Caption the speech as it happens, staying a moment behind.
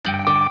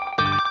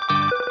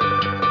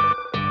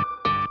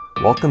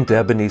Welcome to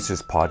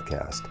Ebenezer's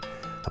podcast,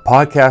 a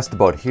podcast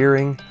about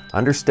hearing,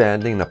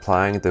 understanding, and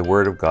applying the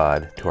Word of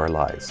God to our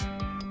lives.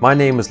 My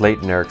name is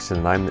Leighton Erickson,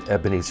 and I'm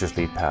Ebenezer's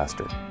lead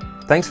pastor.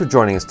 Thanks for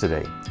joining us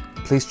today.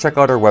 Please check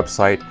out our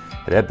website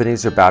at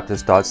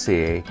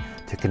ebenezerbaptist.ca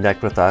to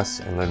connect with us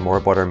and learn more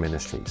about our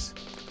ministries.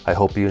 I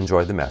hope you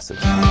enjoy the message.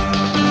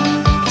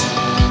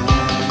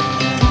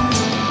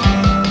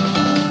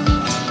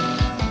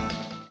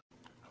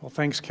 Well,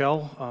 thanks,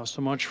 Kel,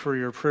 so much for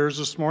your prayers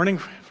this morning,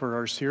 for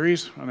our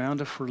series.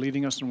 Amanda, for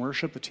leading us in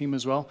worship, the team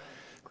as well.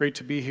 Great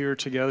to be here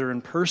together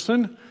in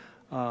person.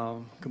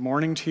 Good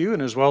morning to you,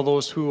 and as well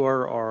those who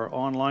are our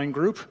online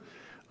group.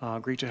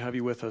 Great to have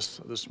you with us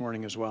this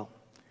morning as well.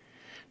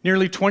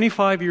 Nearly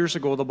 25 years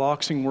ago, the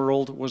boxing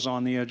world was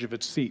on the edge of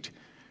its seat.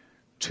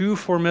 Two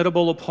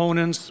formidable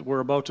opponents were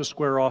about to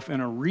square off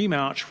in a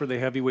rematch for the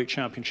heavyweight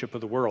championship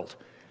of the world.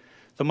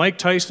 The Mike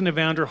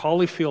Tyson-Evander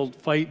Holyfield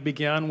fight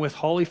began with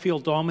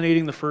Holyfield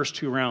dominating the first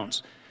two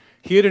rounds.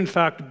 He had in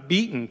fact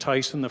beaten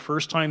Tyson the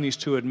first time these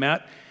two had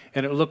met,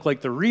 and it looked like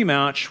the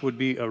rematch would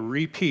be a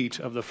repeat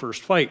of the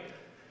first fight.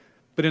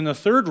 But in the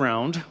third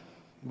round,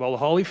 while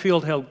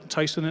Holyfield held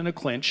Tyson in a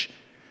clinch,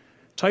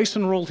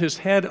 Tyson rolled his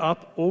head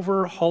up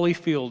over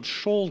Holyfield's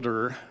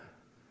shoulder,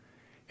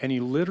 and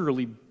he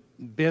literally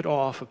bit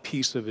off a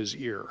piece of his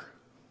ear.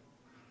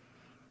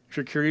 If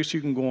you're curious,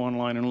 you can go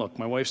online and look.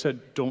 My wife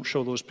said, don't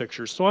show those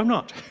pictures, so I'm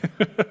not.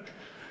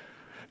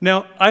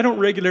 Now, I don't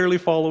regularly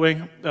follow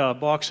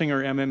boxing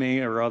or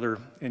MMA or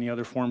any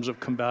other forms of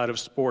combative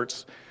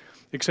sports,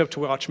 except to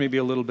watch maybe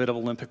a little bit of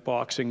Olympic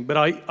boxing. But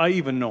I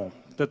even know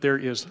that there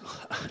is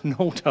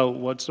no doubt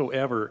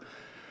whatsoever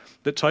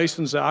that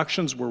Tyson's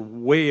actions were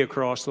way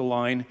across the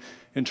line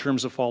in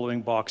terms of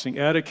following boxing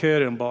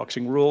etiquette and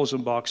boxing rules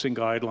and boxing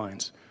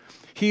guidelines.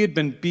 He had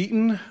been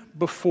beaten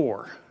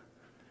before.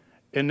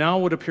 And now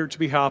what appeared to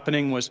be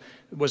happening was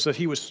that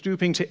he was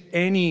stooping to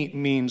any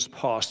means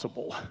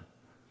possible,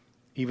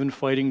 even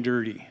fighting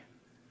dirty,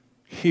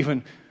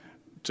 even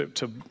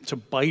to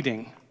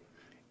biting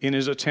in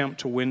his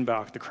attempt to win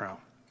back the crown.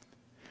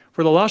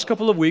 For the last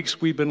couple of weeks,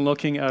 we've been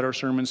looking at our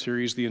sermon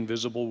series, The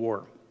Invisible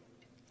War.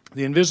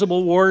 The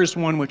Invisible War is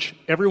one which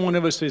every one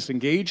of us is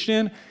engaged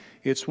in.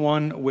 It's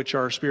one which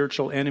our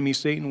spiritual enemy,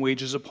 Satan,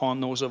 wages upon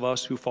those of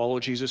us who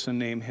follow Jesus and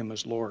name him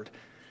as Lord.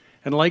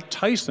 And like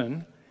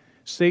Tyson,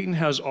 Satan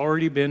has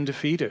already been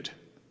defeated.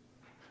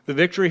 The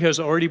victory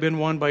has already been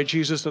won by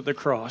Jesus at the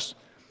cross.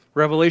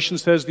 Revelation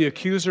says the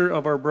accuser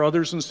of our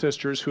brothers and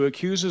sisters who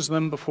accuses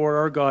them before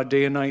our God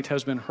day and night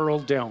has been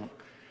hurled down.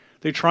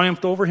 They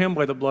triumphed over him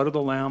by the blood of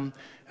the Lamb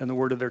and the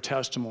word of their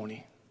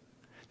testimony.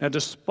 Now,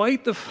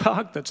 despite the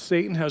fact that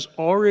Satan has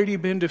already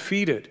been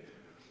defeated,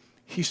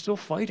 he's still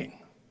fighting.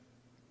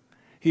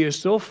 He is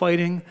still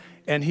fighting,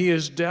 and he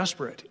is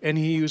desperate, and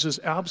he uses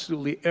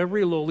absolutely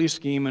every lowly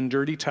scheme and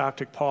dirty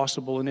tactic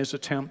possible in his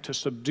attempt to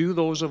subdue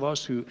those of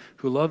us who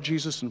love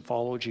Jesus and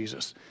follow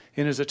Jesus,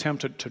 in his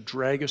attempt to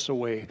drag us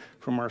away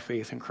from our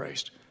faith in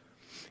Christ.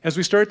 As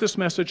we start this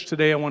message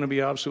today, I want to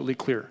be absolutely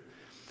clear.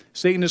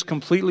 Satan is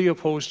completely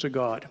opposed to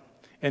God,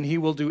 and he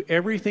will do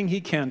everything he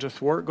can to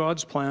thwart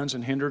God's plans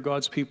and hinder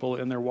God's people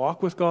in their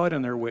walk with God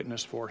and their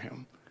witness for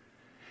him.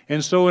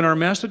 And so in our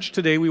message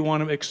today, we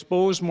want to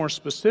expose more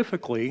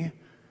specifically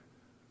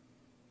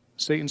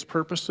Satan's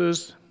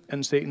purposes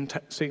and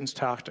Satan's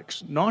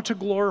tactics, not to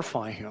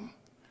glorify him,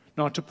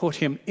 not to put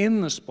him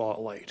in the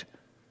spotlight,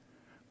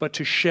 but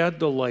to shed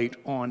the light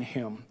on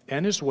him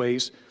and his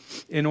ways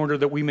in order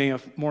that we may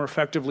more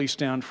effectively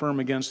stand firm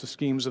against the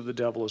schemes of the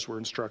devil as we're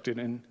instructed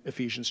in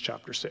Ephesians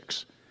chapter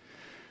 6.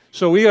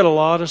 So we got a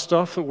lot of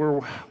stuff that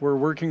we're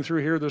working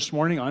through here this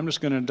morning. I'm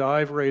just going to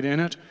dive right in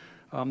it.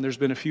 There's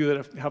been a few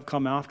that have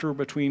come after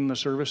between the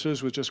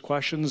services with just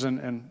questions,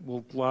 and we'll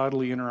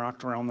gladly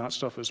interact around that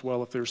stuff as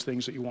well if there's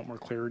things that you want more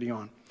clarity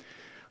on.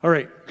 All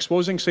right,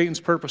 exposing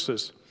Satan's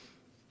purposes.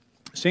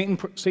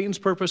 Satan's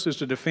purpose is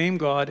to defame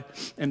God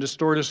and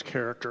distort his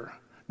character.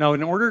 Now,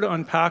 in order to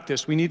unpack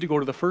this, we need to go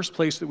to the first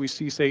place that we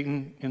see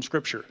Satan in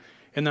Scripture,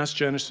 and that's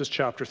Genesis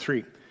chapter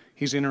 3.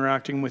 He's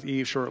interacting with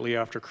Eve shortly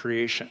after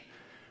creation.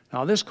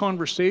 Now, this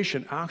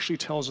conversation actually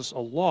tells us a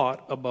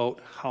lot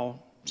about how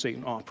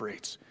Satan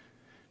operates.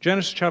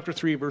 Genesis chapter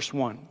 3, verse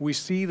 1, we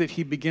see that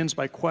he begins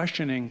by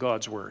questioning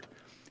God's word.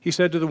 He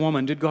said to the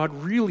woman, did God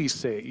really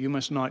say you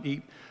must not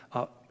eat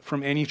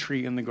from any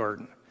tree in the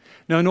garden?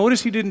 Now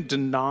notice he didn't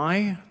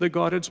deny that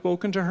God had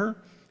spoken to her.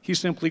 He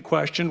simply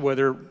questioned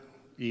whether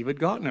Eve had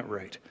gotten it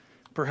right.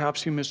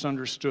 Perhaps he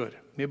misunderstood.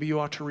 Maybe you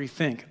ought to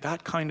rethink.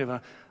 That kind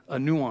of a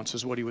nuance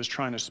is what he was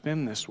trying to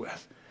spin this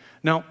with.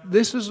 Now,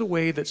 this is the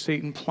way that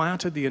Satan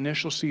planted the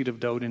initial seed of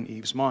doubt in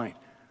Eve's mind.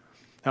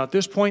 Now, at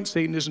this point,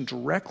 Satan isn't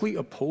directly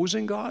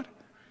opposing God,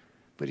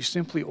 but he's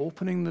simply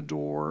opening the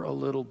door a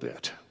little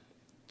bit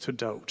to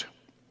doubt.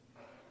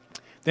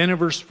 Then in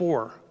verse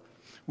 4,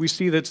 we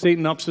see that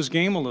Satan ups his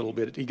game a little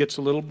bit. He gets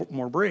a little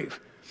more brave,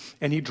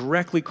 and he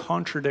directly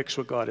contradicts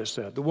what God has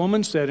said. The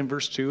woman said in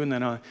verse 2, and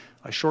then I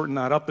shorten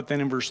that up, but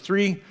then in verse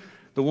 3,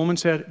 the woman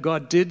said,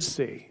 God did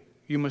say,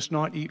 You must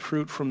not eat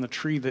fruit from the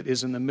tree that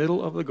is in the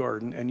middle of the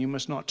garden, and you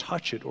must not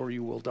touch it, or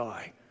you will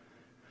die.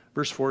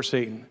 Verse 4,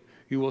 Satan,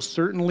 you will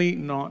certainly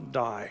not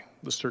die,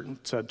 the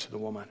serpent said to the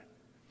woman.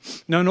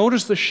 Now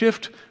notice the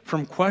shift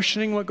from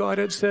questioning what God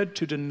had said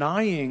to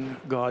denying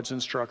God's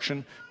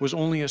instruction was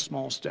only a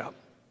small step.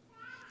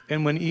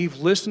 And when Eve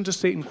listened to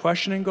Satan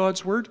questioning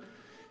God's word,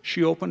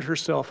 she opened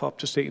herself up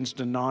to Satan's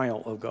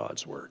denial of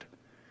God's word.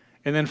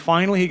 And then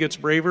finally he gets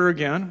braver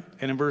again,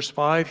 and in verse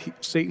 5,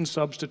 Satan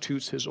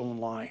substitutes his own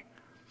lie.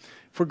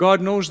 For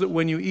God knows that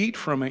when you eat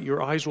from it,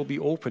 your eyes will be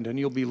opened, and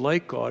you'll be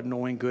like God,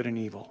 knowing good and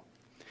evil.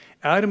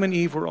 Adam and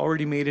Eve were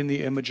already made in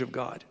the image of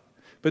God,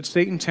 but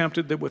Satan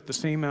tempted them with the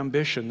same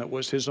ambition that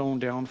was his own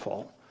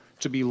downfall,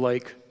 to be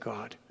like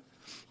God.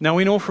 Now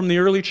we know from the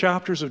early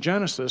chapters of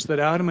Genesis that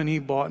Adam and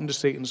Eve bought into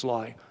Satan's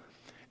lie,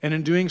 and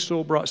in doing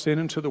so brought sin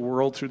into the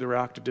world through their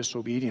act of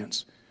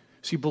disobedience.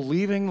 See,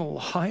 believing the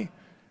lie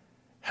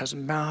has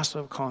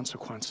massive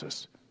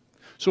consequences.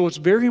 So it's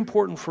very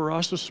important for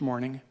us this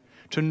morning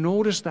to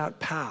notice that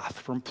path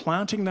from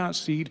planting that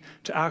seed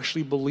to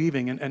actually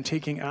believing and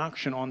taking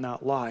action on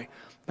that lie.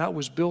 That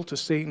was built as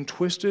Satan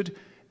twisted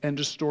and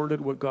distorted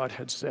what God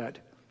had said.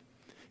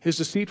 His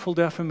deceitful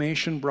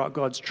defamation brought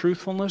God's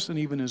truthfulness and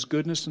even his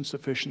goodness and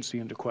sufficiency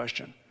into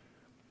question.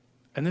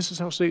 And this is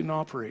how Satan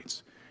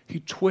operates. He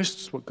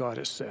twists what God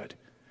has said.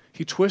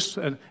 He twists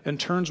and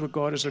turns what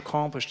God has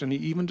accomplished, and he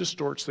even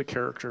distorts the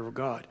character of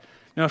God.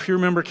 Now, if you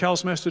remember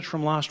Cal's message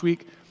from last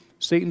week,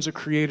 Satan's a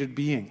created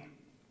being.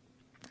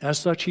 As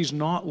such, he's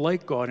not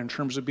like God in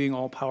terms of being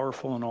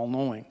all-powerful and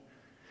all-knowing.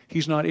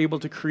 He's not able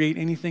to create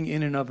anything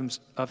in and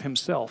of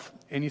himself,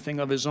 anything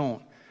of his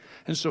own.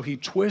 And so he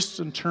twists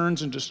and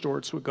turns and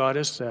distorts what God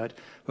has said,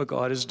 what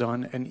God has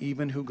done, and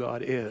even who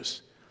God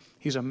is.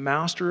 He's a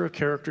master of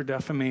character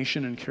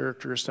defamation and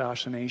character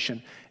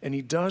assassination, and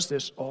he does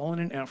this all in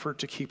an effort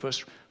to keep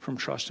us from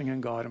trusting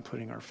in God and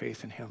putting our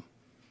faith in him.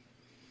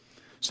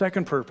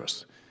 Second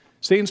purpose.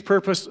 Satan's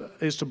purpose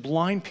is to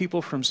blind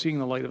people from seeing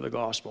the light of the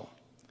gospel.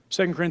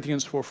 2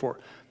 Corinthians 4:4.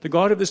 The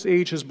God of this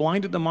age has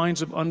blinded the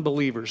minds of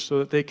unbelievers so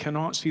that they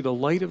cannot see the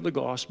light of the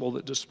gospel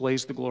that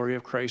displays the glory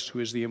of Christ, who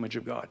is the image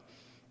of God.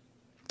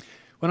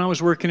 When I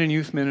was working in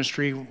youth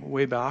ministry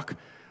way back,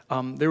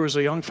 there was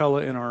a young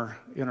fella in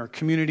our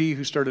community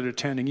who started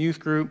attending youth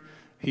group.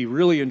 He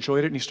really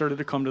enjoyed it, and he started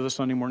to come to the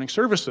Sunday morning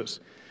services.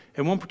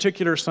 And one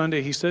particular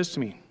Sunday, he says to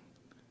me,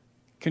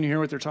 "Can you hear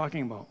what they're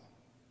talking about?"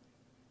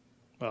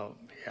 Well,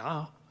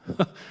 yeah,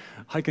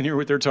 I can hear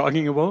what they're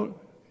talking about.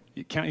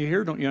 Can't you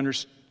hear? Don't you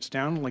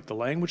understand like the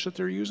language that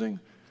they're using?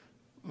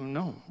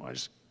 No, I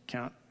just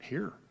can't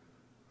hear.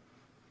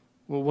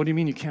 Well, what do you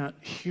mean you can't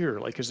hear?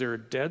 Like, is there a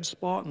dead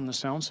spot in the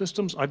sound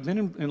systems? I've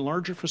been in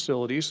larger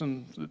facilities,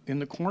 and in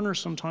the corners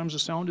sometimes the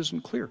sound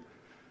isn't clear.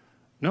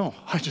 No,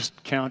 I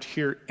just can't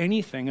hear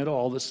anything at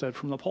all that's said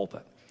from the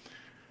pulpit.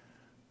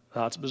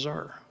 That's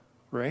bizarre,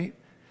 right?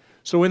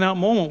 So in that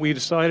moment, we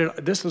decided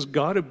this has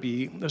got to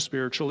be a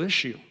spiritual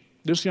issue.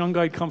 This young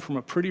guy had come from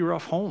a pretty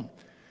rough home,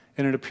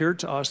 and it appeared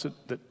to us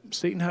that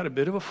Satan had a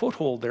bit of a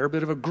foothold there, a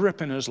bit of a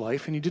grip in his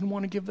life, and he didn't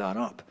want to give that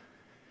up.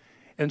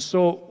 And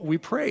so we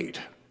prayed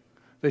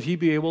that he'd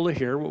be able to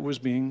hear what was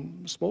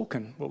being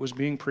spoken, what was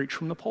being preached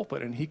from the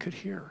pulpit, and he could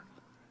hear.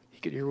 He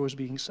could hear what was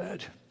being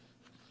said.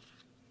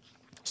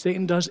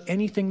 Satan does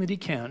anything that he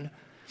can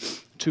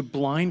to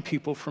blind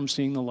people from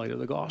seeing the light of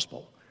the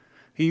gospel.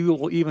 He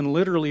will even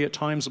literally at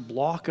times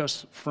block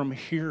us from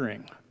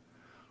hearing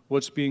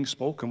what's being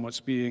spoken, what's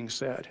being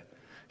said.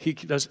 He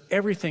does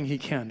everything he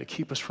can to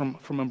keep us from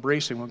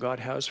embracing what God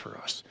has for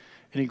us.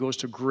 And he goes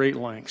to great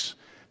lengths.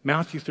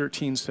 Matthew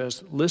 13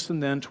 says, "Listen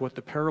then to what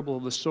the parable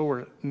of the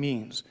sower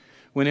means.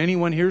 When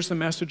anyone hears the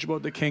message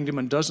about the kingdom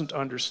and doesn't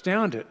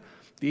understand it,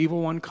 the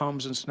evil one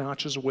comes and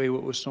snatches away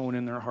what was sown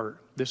in their heart.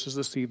 This is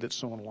the seed that's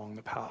sown along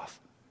the path."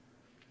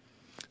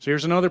 So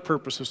here's another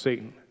purpose of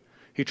Satan.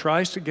 He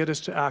tries to get us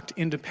to act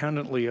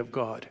independently of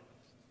God.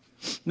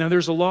 Now,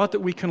 there's a lot that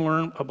we can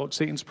learn about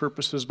Satan's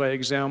purposes by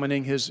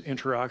examining his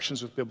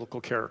interactions with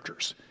biblical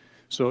characters.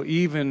 So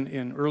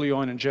even early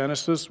on in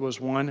Genesis was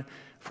one.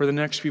 For the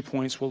next few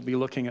points, we'll be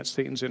looking at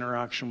Satan's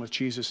interaction with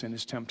Jesus in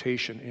his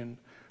temptation in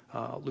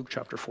Luke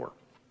chapter 4.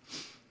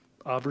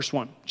 Verse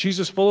 1.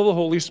 Jesus, full of the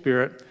Holy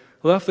Spirit,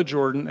 left the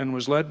Jordan and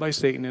was led by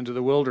Satan into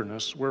the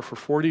wilderness, where for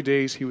 40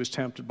 days he was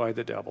tempted by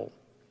the devil.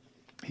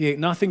 He ate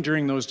nothing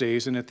during those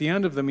days, and at the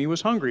end of them he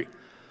was hungry.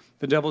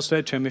 The devil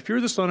said to him, "If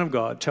you're the Son of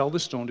God, tell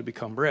this stone to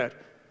become bread."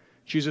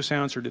 Jesus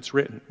answered, "It's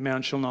written,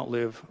 man shall not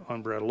live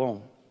on bread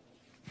alone."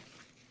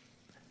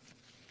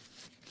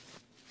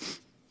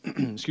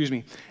 Excuse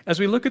me. As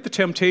we look at the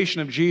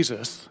temptation of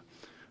Jesus,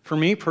 for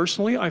me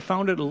personally, I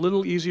found it a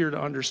little easier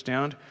to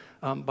understand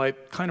by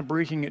kind of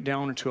breaking it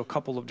down into a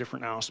couple of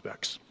different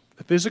aspects.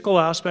 The physical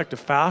aspect of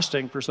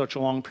fasting for such a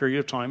long period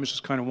of time is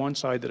just kind of one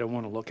side that I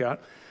want to look at,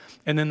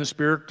 and then the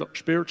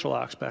spiritual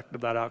aspect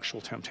of that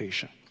actual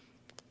temptation.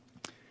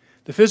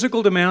 The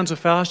physical demands of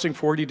fasting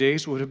 40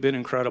 days would have been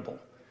incredible.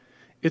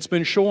 It's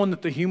been shown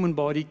that the human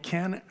body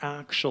can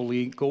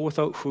actually go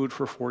without food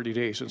for 40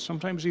 days, and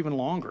sometimes even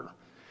longer.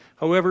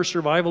 However,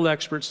 survival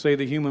experts say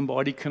the human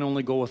body can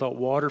only go without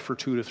water for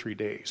 2 to 3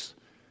 days.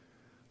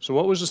 So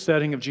what was the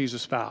setting of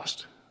Jesus'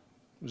 fast?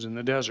 It was in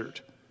the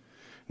desert.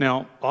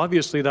 Now,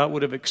 obviously, that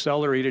would have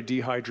accelerated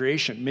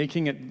dehydration,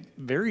 making it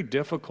very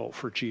difficult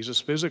for Jesus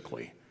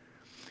physically.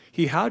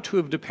 He had to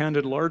have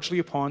depended largely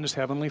upon his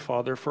heavenly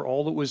Father for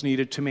all that was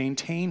needed to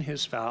maintain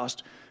his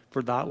fast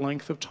for that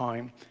length of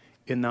time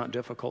in that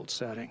difficult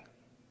setting.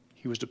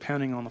 He was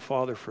depending on the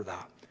Father for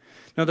that.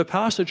 Now, the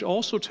passage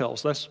also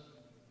tells us,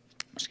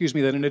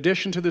 that in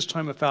addition to this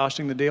time of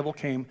fasting, the devil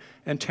came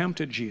and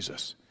tempted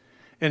Jesus.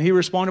 And he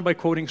responded by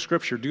quoting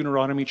Scripture,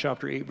 Deuteronomy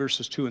chapter 8,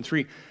 verses 2 and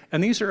 3.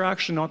 And these are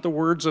actually not the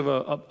words of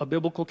a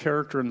biblical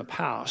character in the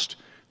past.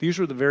 These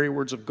were the very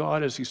words of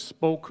God as he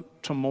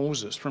spoke to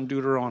Moses from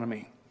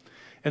Deuteronomy.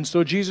 And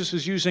so Jesus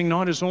is using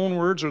not his own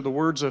words or the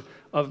words of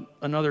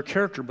another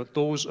character, but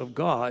those of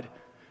God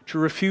to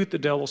refute the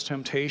devil's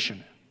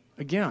temptation.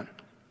 Again,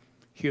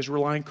 he is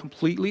relying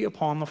completely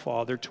upon the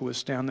Father to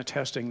withstand the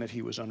testing that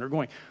he was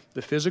undergoing.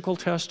 The physical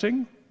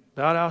testing,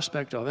 that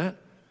aspect of it,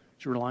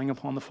 he's relying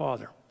upon the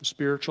Father. The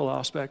spiritual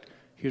aspect,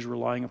 he's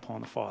relying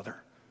upon the Father.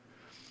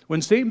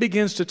 When Satan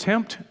begins to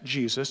tempt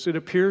Jesus, it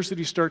appears that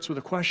he starts with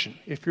a question,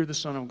 if you're the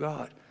Son of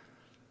God.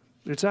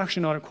 But it's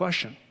actually not a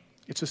question.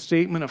 It's a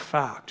statement of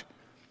fact.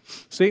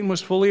 Satan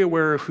was fully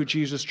aware of who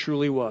Jesus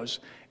truly was,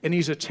 and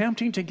he's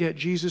attempting to get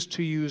Jesus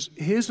to use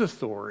his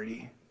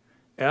authority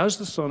as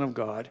the Son of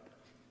God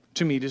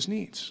to meet his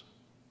needs.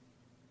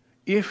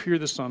 If you're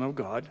the Son of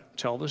God,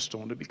 tell the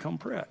stone to become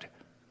bread.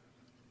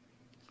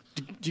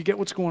 Do you get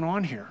what's going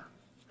on here?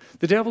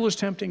 The devil is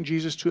tempting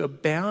Jesus to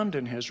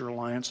abandon his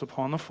reliance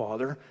upon the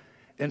Father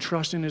and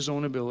trust in his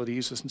own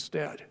abilities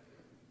instead.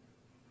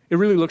 It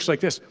really looks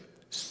like this.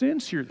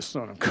 Since you're the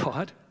Son of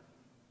God,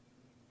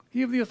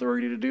 you have the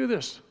authority to do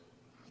this.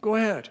 Go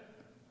ahead.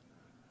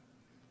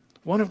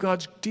 One of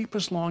God's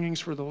deepest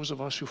longings for those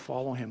of us who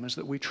follow him is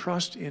that we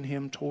trust in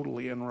him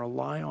totally and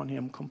rely on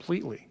him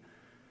completely.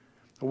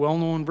 A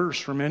well-known verse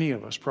for many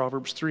of us,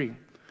 Proverbs 3,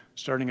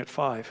 starting at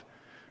 5.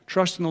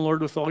 Trust in the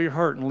Lord with all your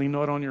heart and lean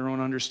not on your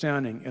own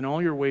understanding. In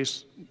all your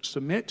ways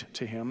submit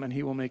to him and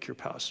he will make your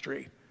path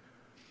straight.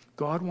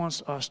 God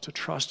wants us to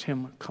trust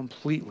him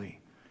completely.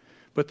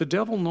 But the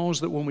devil knows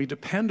that when we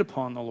depend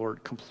upon the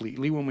Lord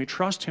completely, when we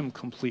trust him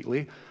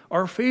completely,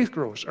 our faith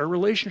grows, our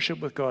relationship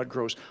with God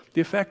grows,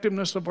 the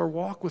effectiveness of our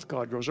walk with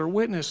God grows, our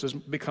witness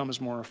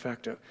becomes more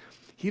effective.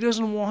 He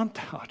doesn't want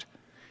that.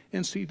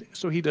 And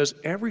so he does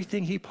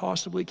everything he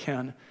possibly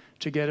can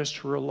to get us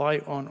to rely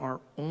on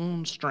our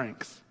own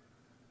strength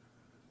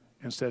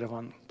instead of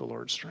on the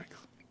Lord's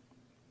strength.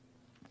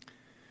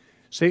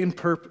 Satan's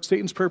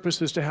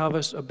purpose is to have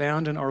us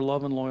abandon our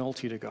love and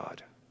loyalty to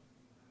God.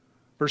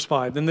 Verse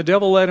 5, then the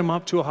devil led him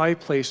up to a high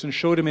place and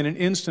showed him in an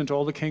instant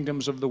all the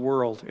kingdoms of the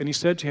world. And he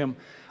said to him,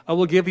 I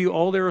will give you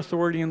all their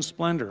authority and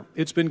splendor.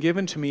 It's been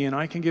given to me, and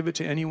I can give it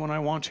to anyone I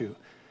want to.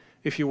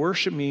 If you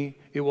worship me,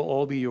 it will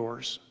all be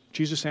yours.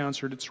 Jesus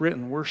answered, it's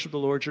written, worship the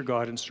Lord your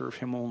God and serve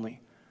him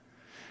only.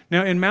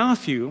 Now in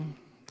Matthew,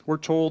 we're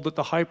told that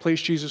the high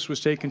place Jesus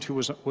was taken to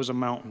was a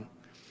mountain.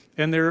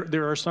 And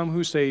there are some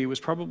who say he was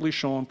probably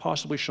shown,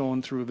 possibly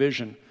shown through a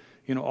vision,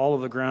 all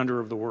of the grandeur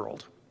of the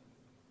world.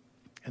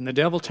 And the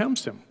devil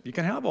tempts him. You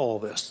can have all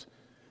of this,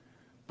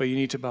 but you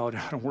need to bow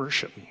down and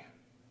worship me.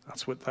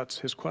 That's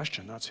his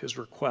question. That's his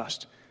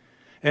request.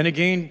 And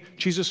again,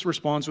 Jesus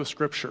responds with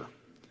Scripture.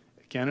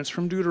 Again, it's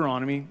from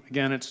Deuteronomy.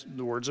 Again, it's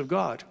the words of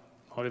God,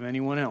 not of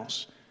anyone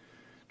else.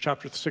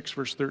 Chapter 6,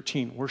 verse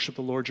 13, worship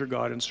the Lord your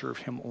God and serve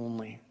him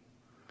only.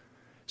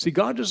 See,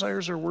 God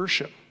desires our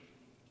worship.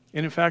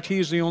 And in fact, he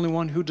is the only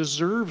one who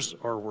deserves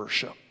our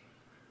worship.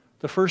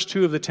 The first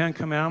two of the 10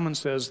 Commandments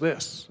says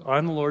this, I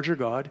am the Lord your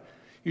God.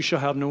 You shall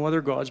have no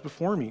other gods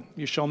before me.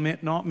 You shall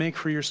not make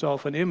for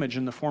yourself an image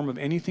in the form of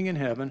anything in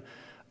heaven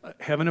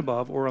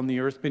above, or on the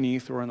earth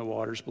beneath, or in the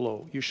waters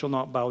below. You shall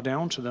not bow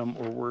down to them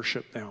or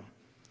worship them.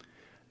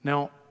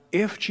 Now,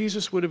 if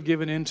Jesus would have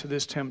given in to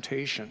this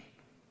temptation,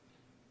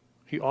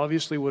 he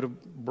obviously would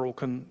have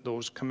broken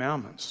those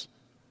commandments.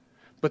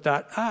 But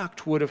that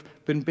act would have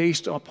been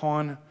based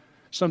upon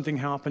something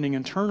happening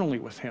internally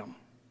with him.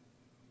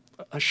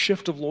 A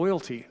shift of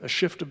loyalty, a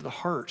shift of the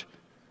heart.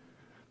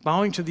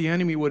 Bowing to the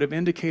enemy would have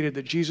indicated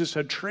that Jesus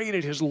had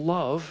traded his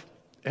love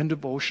and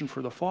devotion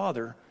for the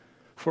Father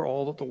for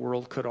all that the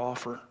world could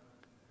offer.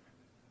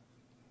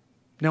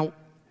 Now,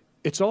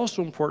 it's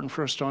also important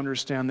for us to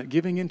understand that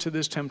giving into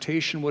this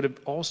temptation would have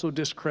also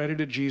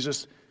discredited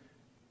Jesus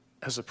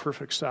as a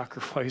perfect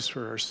sacrifice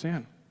for our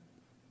sin.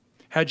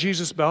 Had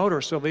Jesus bowed,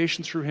 our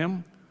salvation through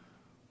him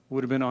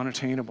would have been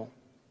unattainable.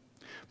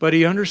 But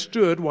he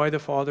understood why the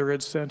Father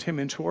had sent him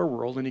into our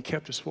world, and he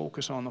kept his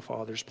focus on the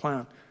Father's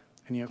plan.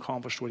 And he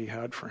accomplished what he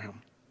had for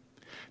him.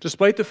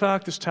 Despite the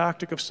fact this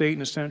tactic of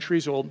Satan is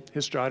centuries old,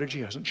 his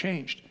strategy hasn't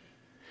changed.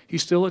 He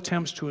still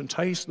attempts to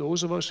entice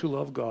those of us who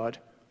love God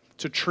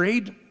to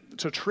trade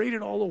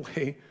it all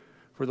away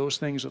for those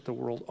things that the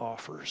world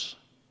offers.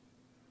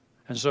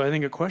 And so I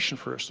think a question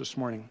for us this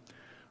morning,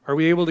 are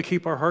we able to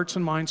keep our hearts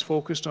and minds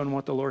focused on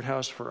what the Lord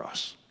has for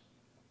us?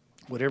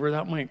 Whatever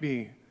that might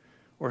be,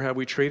 Or have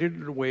we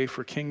traded away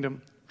his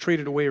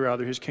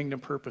kingdom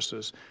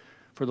purposes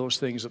for those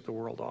things that the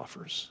world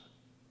offers?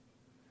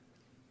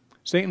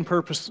 Satan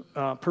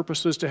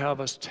purposes to have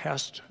us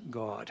test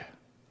God.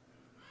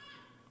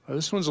 Now,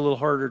 this one's a little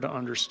harder to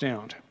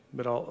understand,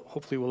 but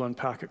hopefully we'll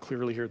unpack it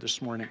clearly here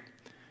this morning.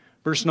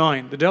 Verse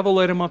 9, the devil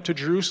led him up to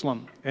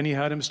Jerusalem, and he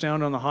had him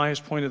stand on the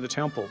highest point of the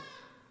temple.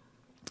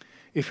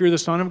 If you're the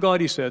Son of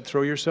God, he said,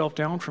 throw yourself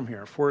down from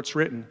here, for it's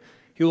written,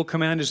 he will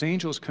command his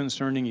angels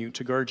concerning you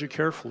to guard you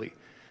carefully.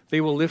 They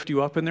will lift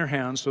you up in their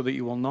hands so that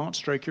you will not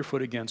strike your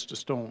foot against a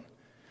stone.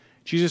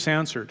 Jesus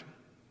answered,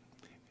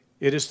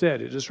 it is said,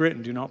 it is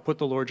written, do not put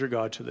the Lord your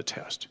God to the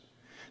test.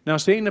 Now,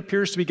 Satan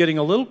appears to be getting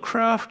a little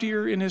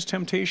craftier in his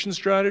temptation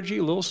strategy,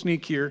 a little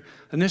sneakier,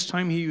 and this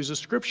time he uses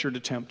Scripture to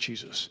tempt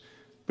Jesus,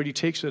 but he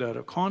takes it out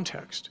of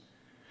context.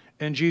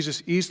 And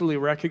Jesus easily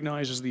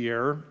recognizes the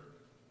error,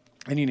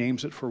 and he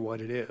names it for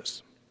what it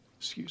is.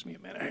 Excuse me a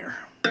minute here.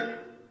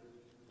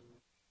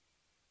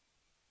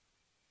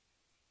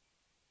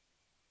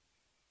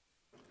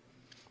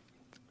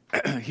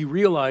 He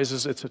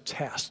realizes it's a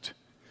test.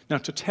 Now,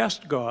 to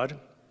test God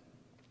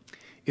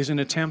is an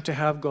attempt to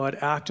have God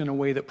act in a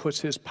way that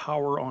puts his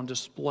power on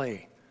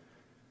display.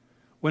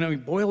 When we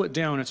boil it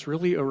down, it's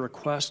really a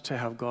request to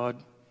have God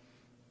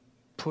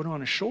put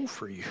on a show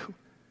for you.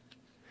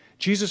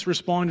 Jesus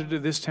responded to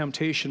this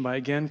temptation by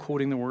again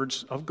quoting the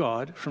words of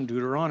God from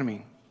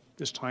Deuteronomy,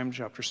 this time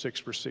chapter 6,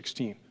 verse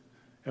 16.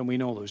 And we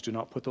know those, do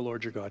not put the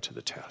Lord your God to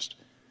the test.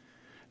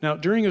 Now,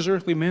 during his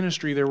earthly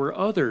ministry, there were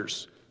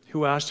others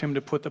who asked him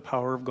to put the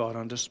power of God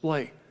on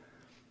display.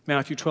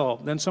 Matthew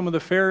 12, then some of the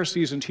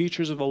Pharisees and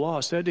teachers of the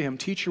law said to him,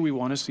 Teacher, we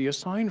want to see a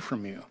sign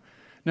from you.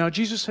 Now,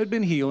 Jesus had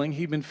been healing,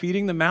 he'd been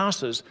feeding the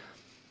masses,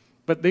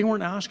 but they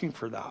weren't asking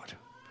for that.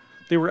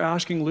 They were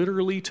asking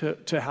literally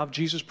to have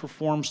Jesus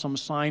perform some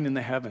sign in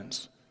the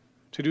heavens,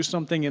 to do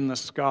something in the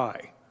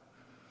sky,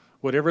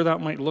 whatever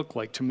that might look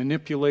like, to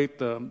manipulate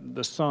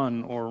the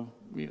sun or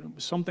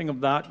something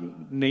of that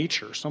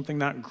nature, something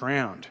that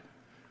grand.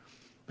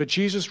 But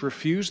Jesus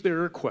refused their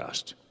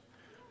request,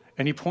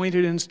 and he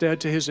pointed instead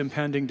to his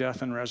impending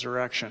death and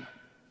resurrection.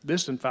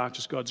 This, in fact,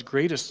 is God's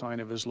greatest sign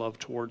of his love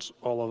towards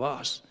all of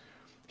us.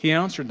 He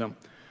answered them,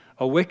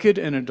 a wicked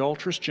and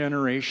adulterous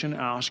generation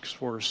asks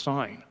for a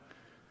sign,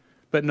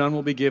 but none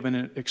will be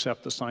given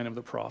except the sign of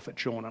the prophet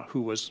Jonah,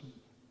 who was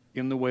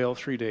in the whale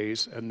 3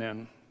 days and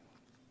then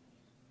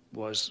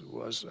was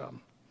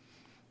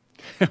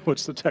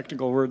what's the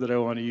technical word that I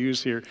want to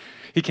use here?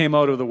 He came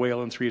out of the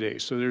whale in 3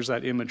 days. So there's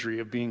that imagery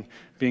of being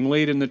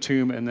laid in the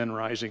tomb and then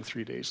rising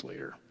 3 days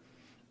later.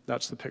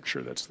 That's the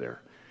picture that's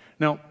there.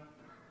 Now,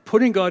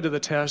 putting God to the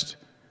test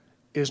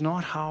is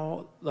not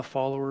how the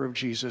follower of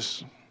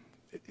Jesus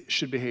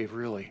should behave,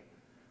 really.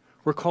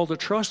 We're called to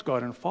trust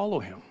God and follow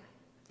him.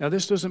 Now,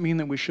 this doesn't mean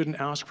that we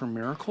shouldn't ask for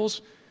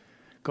miracles.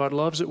 God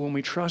loves it when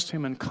we trust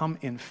him and come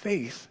in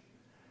faith.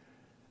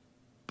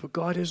 But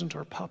God isn't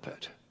our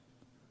puppet.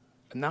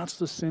 And that's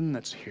the sin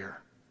that's here.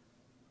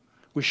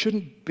 We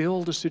shouldn't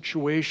build a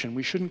situation.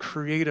 We shouldn't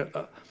create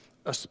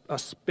a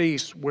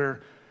space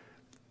where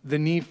the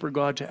need for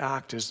God to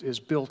act is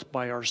built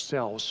by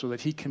ourselves so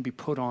that he can be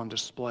put on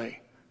display.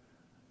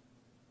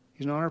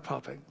 He's not our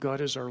puppet. God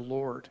is our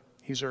Lord.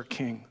 He's our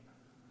King.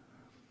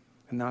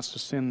 And that's the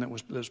sin that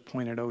was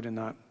pointed out in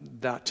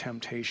that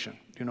temptation.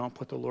 Do not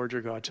put the Lord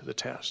your God to the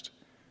test.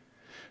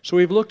 So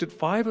we've looked at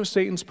 5 of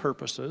Satan's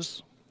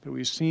purposes that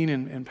we've seen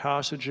in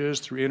passages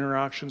through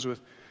interactions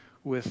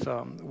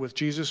with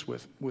Jesus,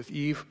 with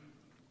Eve.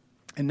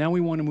 And now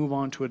we want to move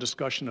on to a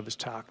discussion of his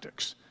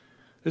tactics.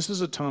 This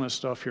is a ton of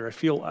stuff here. I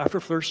feel, after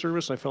first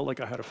service, I felt like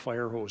I had a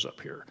fire hose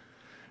up here.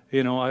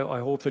 You know, I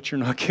hope that you're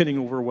not getting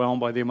overwhelmed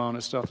by the amount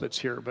of stuff that's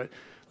here. But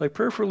like,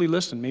 prayerfully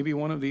listen. Maybe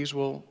one of these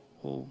will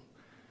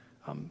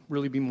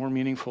really be more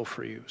meaningful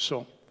for you.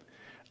 So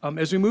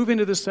as we move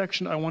into this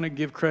section, I want to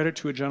give credit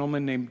to a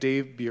gentleman named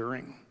Dave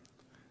Buehring.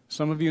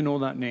 Some of you know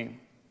that name.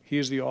 He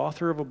is the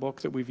author of a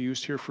book that we've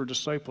used here for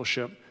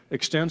discipleship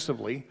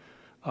extensively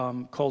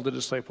called The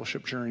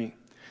Discipleship Journey.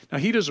 Now,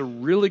 he does a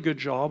really good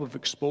job of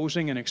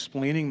exposing and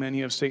explaining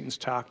many of Satan's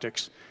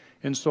tactics.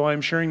 And so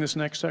I'm sharing this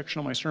next section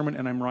of my sermon,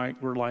 and I'm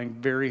relying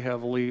very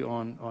heavily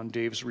on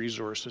Dave's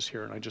resources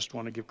here, and I just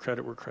want to give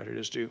credit where credit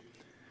is due.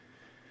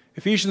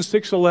 Ephesians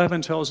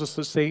 6:11 tells us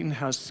that Satan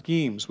has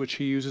schemes which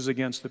he uses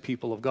against the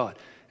people of God.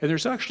 And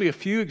there's actually a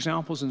few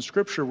examples in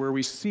Scripture where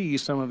we see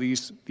some of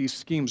these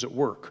schemes at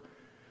work.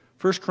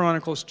 1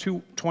 Chronicles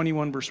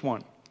 21, verse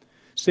 1.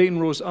 Satan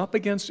rose up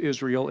against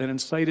Israel and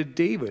incited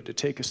David to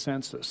take a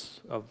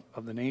census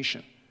of the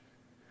nation.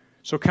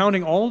 So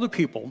counting all the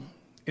people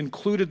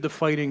included the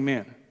fighting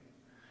men.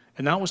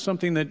 And that was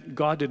something that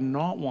God did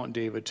not want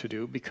David to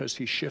do because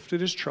he shifted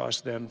his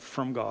trust then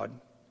from God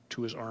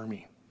to his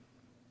army.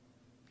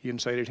 He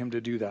incited him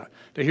to do that.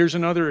 Now here's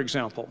another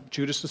example.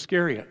 Judas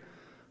Iscariot.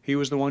 He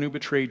was the one who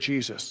betrayed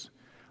Jesus.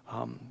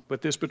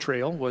 But this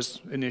betrayal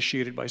was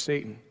initiated by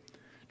Satan.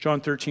 John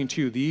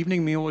 13:2, the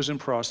evening meal was in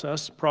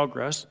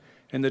progress,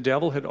 and the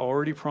devil had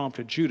already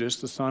prompted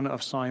Judas, the son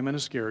of Simon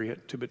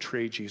Iscariot, to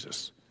betray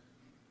Jesus.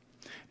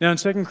 Now in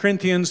 2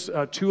 Corinthians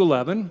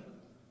 2:11,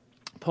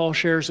 Paul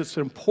shares it's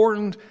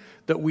important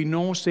that we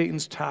know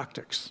Satan's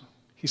tactics.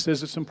 He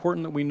says it's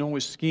important that we know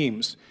his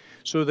schemes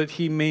so that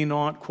he may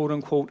not, quote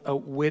unquote,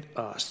 outwit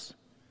us.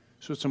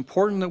 So it's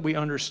important that we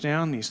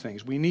understand these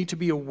things. We need to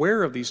be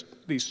aware of these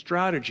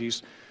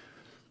strategies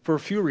for a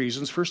few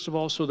reasons. First of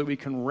all, so that we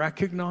can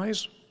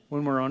recognize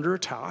when we're under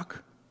attack,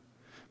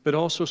 but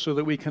also so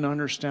that we can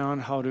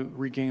understand how to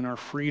regain our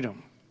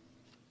freedom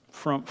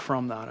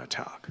from that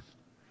attack.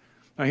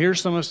 Now here's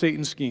some of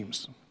Satan's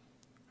schemes.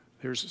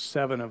 There's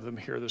 7 of them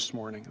here this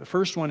morning. The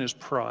first one is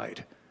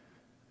pride.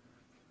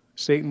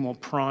 Satan will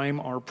prime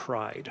our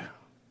pride.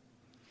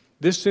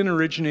 This sin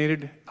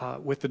originated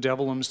with the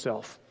devil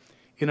himself.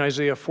 In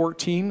Isaiah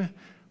 14,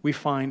 we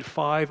find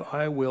 5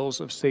 I wills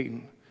of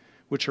Satan,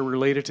 which are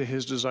related to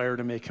his desire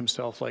to make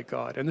himself like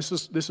God. And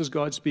this is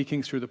God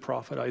speaking through the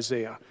prophet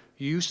Isaiah.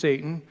 You,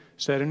 Satan,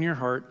 said in your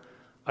heart,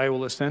 I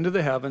will ascend to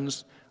the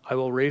heavens, I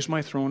will raise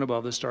my throne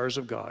above the stars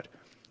of God.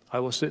 I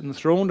will sit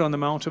enthroned on the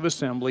mount of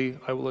assembly,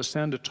 I will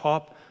ascend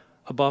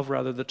above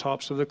the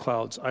tops of the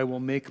clouds. I will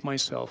make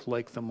myself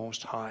like the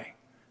Most High.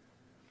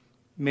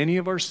 Many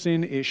of our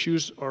sin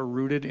issues are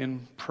rooted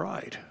in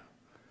pride.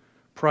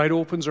 Pride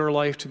opens our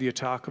life to the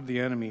attack of the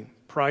enemy.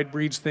 Pride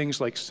breeds things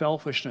like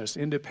selfishness,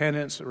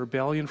 independence,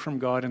 rebellion from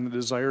God, and the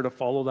desire to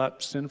follow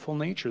that sinful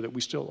nature that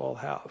we still all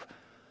have.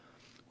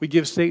 We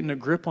give Satan a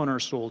grip on our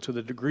soul to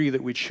the degree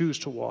that we choose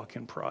to walk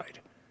in pride.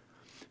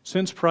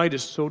 Since pride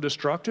is so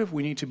destructive,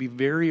 we need to be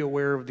very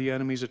aware of the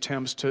enemy's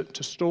attempts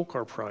to stoke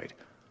our pride.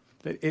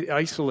 That it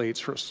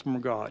isolates us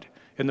from God,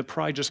 and the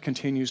pride just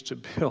continues to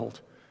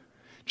build.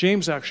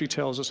 James actually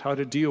tells us how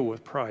to deal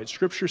with pride.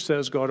 Scripture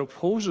says God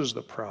opposes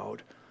the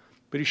proud,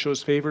 but he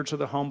shows favor to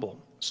the humble.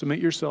 Submit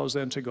yourselves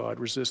then to God,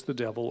 resist the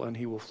devil, and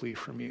he will flee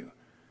from you.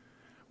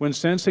 When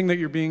sensing that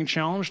you're being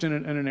challenged in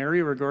an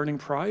area regarding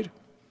pride,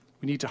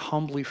 we need to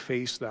humbly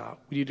face that.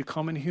 We need to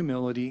come in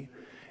humility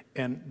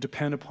and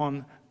depend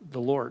upon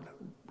the Lord.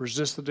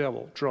 Resist the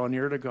devil, draw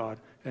near to God,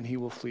 and he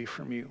will flee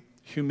from you.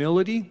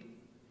 Humility,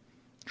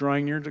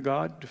 drawing near to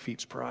God,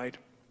 defeats pride.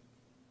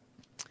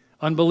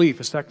 Unbelief,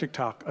 a second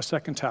tactic,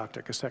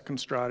 a second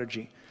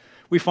strategy.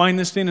 We find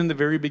this sin in the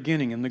very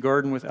beginning, in the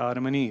garden with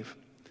Adam and Eve.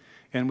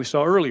 And we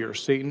saw earlier,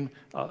 Satan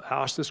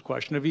asked this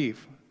question of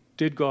Eve,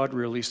 did God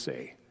really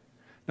say?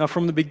 Now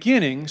from the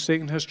beginning,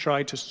 Satan has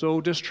tried to sow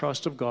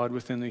distrust of God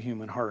within the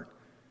human heart.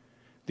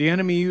 The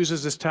enemy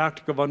uses this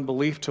tactic of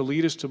unbelief to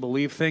lead us to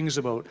believe things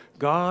about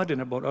God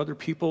and about other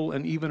people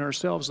and even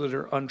ourselves that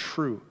are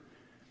untrue.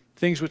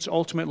 Things which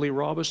ultimately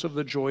rob us of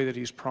the joy that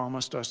he's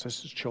promised us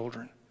as his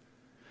children.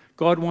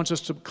 God wants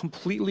us to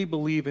completely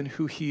believe in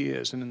who he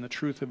is and in the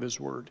truth of his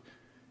word.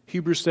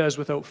 Hebrews says,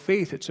 without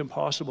faith, it's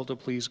impossible to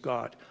please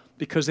God,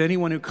 because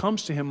anyone who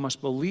comes to him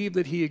must believe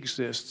that he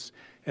exists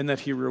and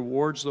that he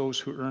rewards those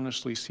who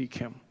earnestly seek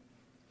him.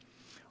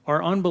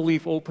 Our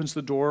unbelief opens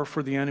the door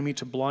for the enemy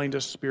to blind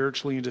us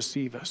spiritually and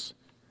deceive us.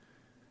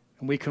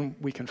 And we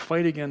can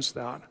fight against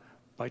that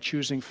by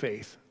choosing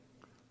faith,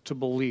 to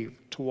believe,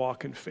 to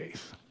walk in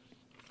faith.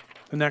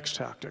 The next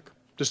tactic,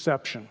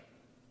 deception.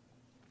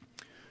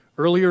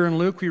 Earlier in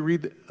Luke, we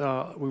read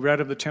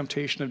of the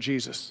temptation of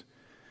Jesus.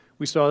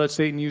 We saw that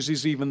Satan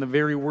uses even the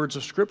very words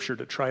of Scripture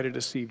to try to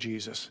deceive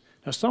Jesus.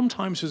 Now,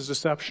 sometimes his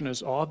deception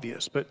is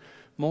obvious, but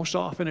most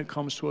often it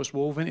comes to us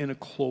woven in a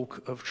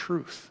cloak of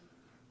truth.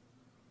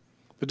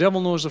 The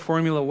devil knows the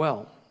formula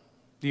well.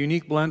 The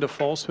unique blend of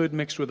falsehood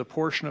mixed with a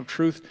portion of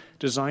truth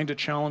designed to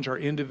challenge our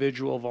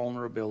individual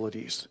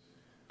vulnerabilities.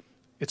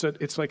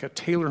 It's like a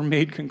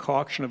tailor-made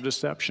concoction of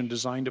deception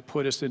designed to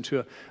put us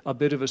into a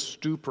bit of a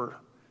stupor,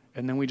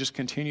 and then we just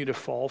continue to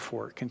fall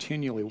for it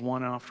continually,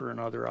 one after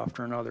another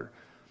after another.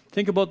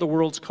 Think about the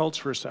world's cults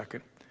for a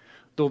second.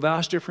 Though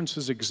vast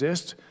differences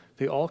exist,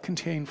 they all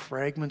contain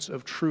fragments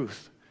of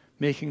truth,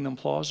 making them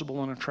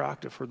plausible and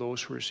attractive for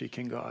those who are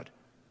seeking God.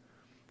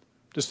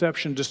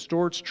 Deception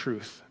distorts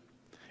truth,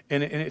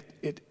 and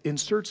it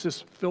inserts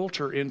this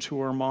filter into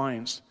our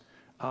minds,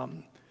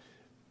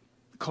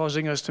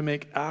 causing us to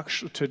make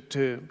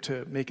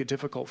it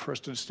difficult for us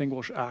to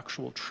distinguish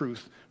actual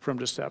truth from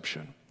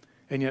deception.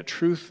 And yet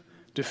truth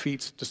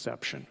defeats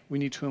deception. We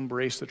need to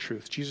embrace the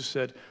truth. Jesus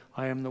said,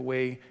 I am the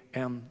way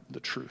and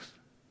the truth.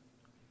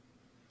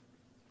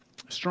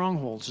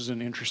 Strongholds is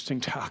an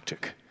interesting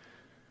tactic.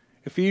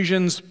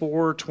 Ephesians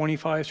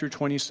 4:25 through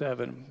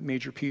 27,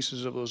 major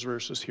pieces of those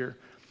verses here.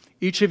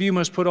 Each of you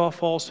must put off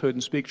falsehood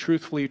and speak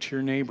truthfully to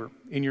your neighbor.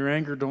 In your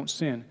anger, don't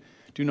sin.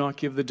 Do not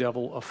give the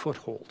devil a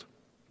foothold.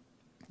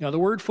 Now, the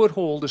word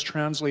foothold is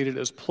translated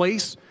as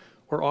place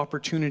or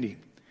opportunity.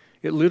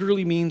 It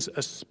literally means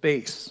a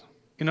space.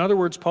 In other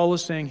words, Paul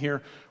is saying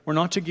here, we're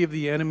not to give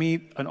the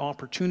enemy an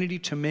opportunity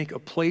to make a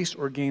place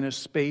or gain a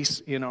space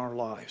in our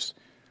lives.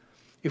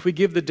 If we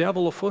give the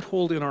devil a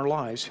foothold in our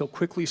lives, he'll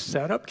quickly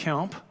set up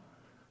camp.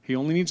 He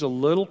only needs a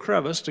little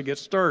crevice to get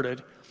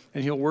started,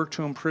 and he'll work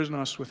to imprison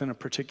us within a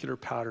particular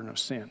pattern of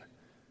sin.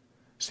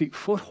 See,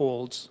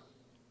 footholds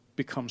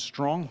become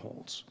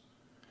strongholds.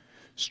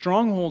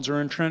 Strongholds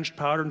are entrenched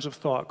patterns of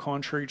thought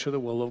contrary to the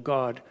will of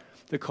God.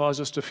 that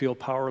cause us to feel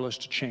powerless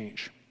to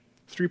change.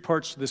 3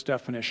 parts to this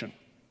definition.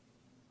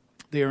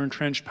 They are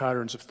entrenched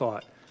patterns of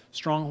thought.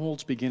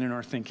 Strongholds begin in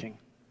our thinking.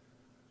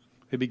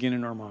 They begin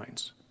in our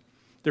minds.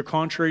 They're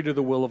contrary to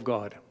the will of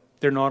God.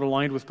 They're not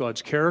aligned with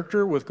God's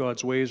character, with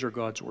God's ways, or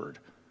God's word.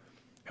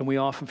 And we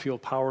often feel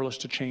powerless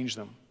to change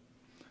them.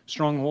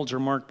 Strongholds are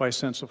marked by a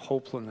sense of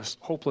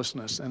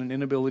hopelessness and an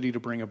inability to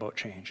bring about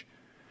change.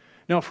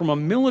 Now, from a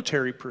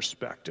military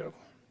perspective,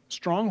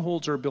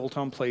 strongholds are built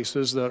on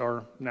places that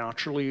are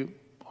naturally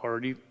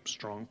already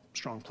strong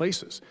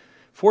places.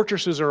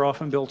 Fortresses are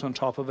often built on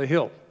top of a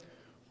hill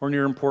or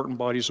near important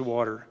bodies of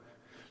water.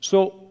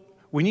 So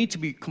we need to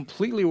be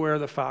completely aware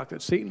of the fact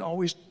that Satan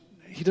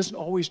doesn't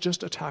always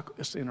just attack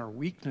us in our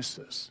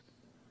weaknesses.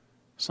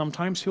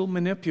 Sometimes he'll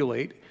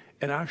manipulate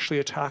and actually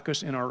attack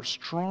us in our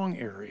strong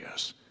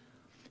areas.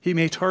 He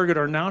may target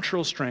our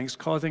natural strengths,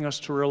 causing us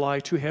to rely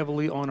too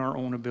heavily on our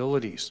own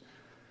abilities,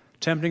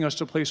 tempting us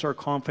to place our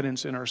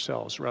confidence in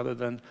ourselves rather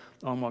than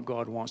on what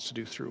God wants to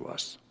do through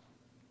us.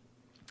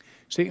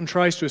 Satan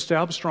tries to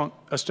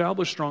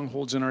establish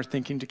strongholds in our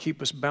thinking to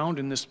keep us bound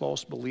in this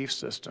false belief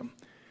system.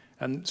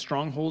 And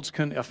strongholds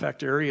can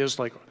affect areas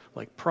like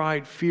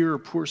pride, fear,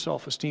 poor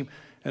self-esteem,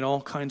 and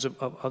all kinds of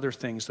other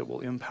things that will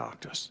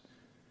impact us.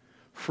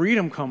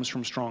 Freedom comes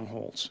from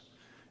strongholds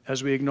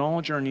as we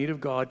acknowledge our need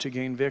of God to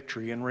gain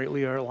victory and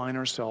rightly align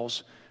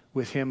ourselves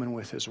with Him and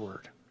with His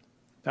Word.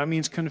 That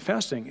means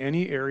confessing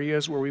any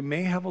areas where we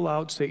may have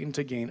allowed Satan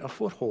to gain a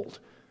foothold.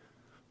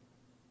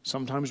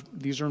 Sometimes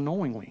these are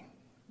knowingly,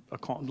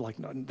 like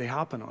they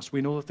happen to us.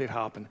 We know that they've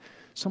happened.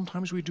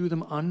 Sometimes we do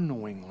them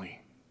unknowingly.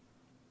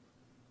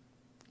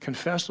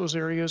 Confess those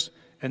areas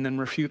and then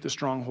refute the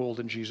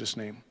stronghold in Jesus'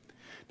 name.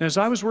 Now, as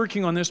I was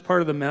working on this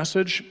part of the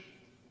message,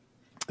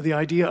 the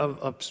idea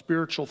of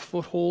spiritual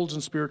footholds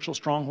and spiritual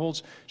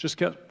strongholds just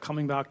kept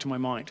coming back to my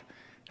mind.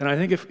 And I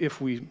think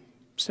if we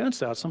sense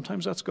that,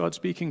 sometimes that's God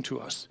speaking to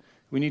us.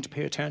 We need to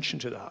pay attention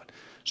to that.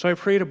 So I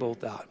prayed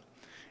about that.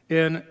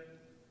 And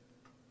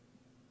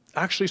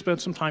actually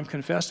spent some time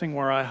confessing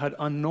where I had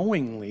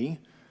unknowingly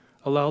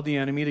allowed the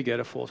enemy to get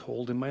a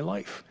foothold in my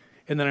life.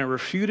 And then I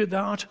refuted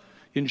that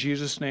in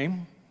Jesus'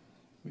 name,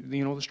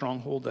 the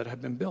stronghold that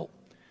had been built.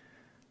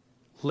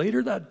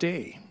 Later that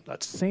day,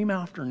 that same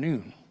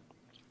afternoon,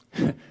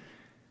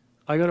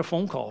 I got a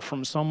phone call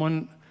from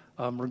someone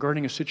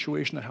regarding a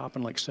situation that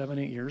happened like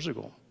 7-8 years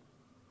ago.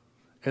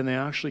 And they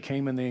actually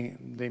came and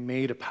they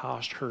made a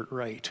past hurt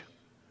right.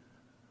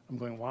 I'm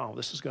going, wow,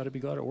 this has got to be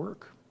God at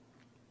work.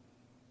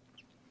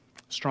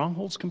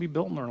 Strongholds can be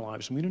built in our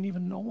lives, and we don't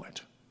even know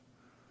it.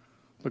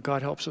 But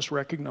God helps us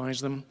recognize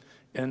them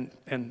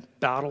and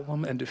battle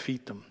them and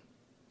defeat them.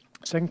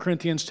 2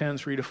 Corinthians 10,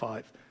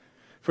 3-5.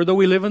 For though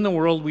we live in the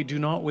world, we do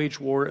not wage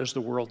war as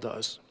the world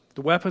does.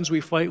 The weapons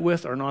we fight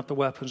with are not the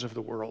weapons of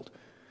the world.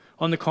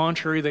 On the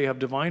contrary, they have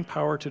divine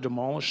power to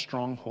demolish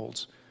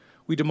strongholds.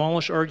 We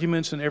demolish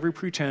arguments and every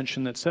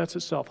pretension that sets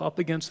itself up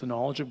against the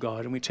knowledge of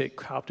God, and we take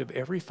captive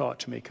every thought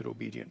to make it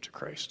obedient to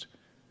Christ.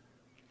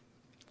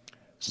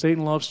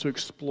 Satan loves to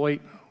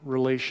exploit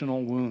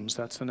relational wounds.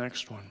 That's the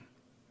next one.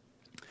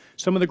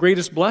 Some of the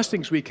greatest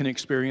blessings we can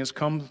experience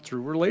come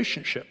through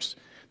relationships.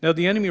 Now,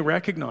 the enemy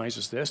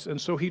recognizes this,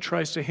 and so he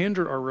tries to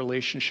hinder our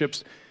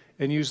relationships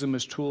and use them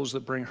as tools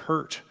that bring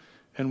hurt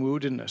and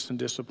woundedness and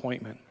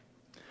disappointment.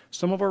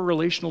 Some of our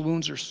relational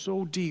wounds are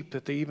so deep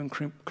that they even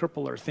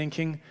cripple our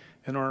thinking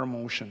and our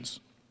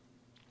emotions.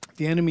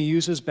 The enemy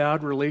uses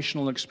bad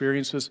relational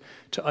experiences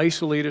to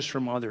isolate us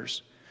from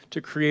others,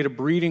 to create a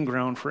breeding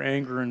ground for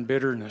anger and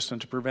bitterness,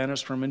 and to prevent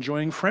us from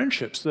enjoying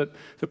friendships that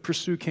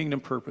pursue kingdom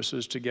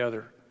purposes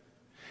together.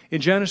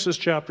 In Genesis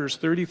chapters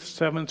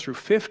 37 through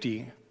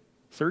 50,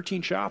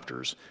 13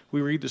 chapters,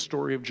 we read the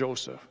story of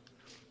Joseph.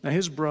 Now,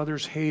 his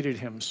brothers hated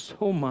him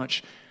so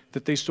much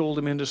that they sold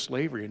him into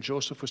slavery, and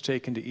Joseph was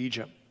taken to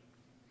Egypt.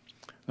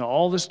 Now,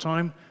 all this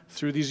time,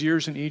 through these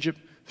years in Egypt,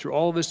 through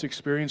all this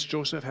experience,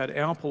 Joseph had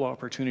ample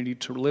opportunity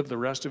to live the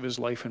rest of his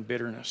life in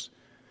bitterness.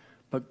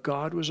 But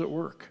God was at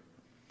work.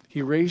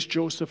 He raised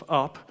Joseph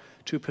up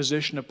to a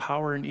position of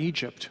power in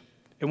Egypt.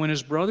 And when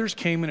his brothers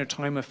came in a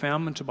time of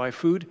famine to buy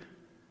food,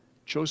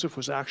 Joseph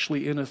was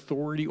actually in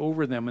authority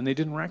over them, and they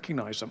didn't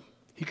recognize him.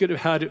 He could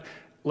have had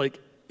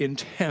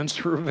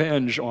intense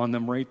revenge on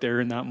them right there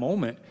in that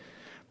moment,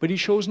 but he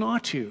chose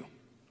not to.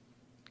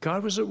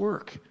 God was at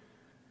work.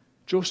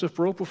 Joseph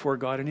broke before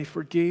God, and he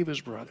forgave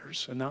his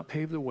brothers, and that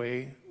paved the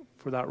way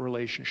for that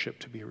relationship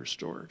to be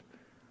restored.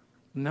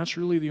 And that's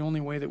really the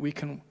only way that we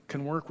can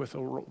work with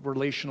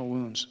relational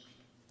wounds.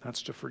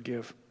 That's to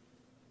forgive.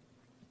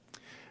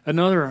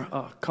 Another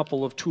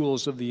couple of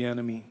tools of the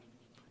enemy: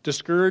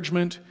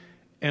 discouragement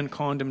and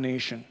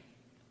condemnation.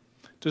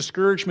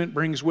 Discouragement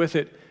brings with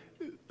it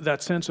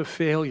that sense of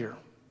failure,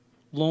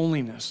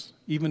 loneliness,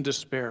 even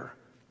despair.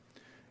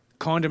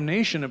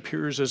 Condemnation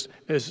appears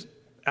as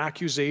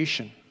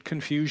accusation,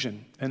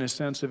 confusion, and a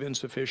sense of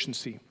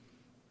insufficiency.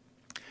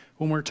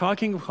 When we're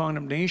talking of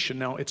condemnation,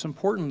 now it's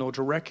important, though,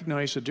 to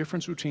recognize the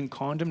difference between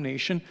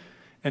condemnation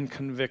and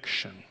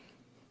conviction.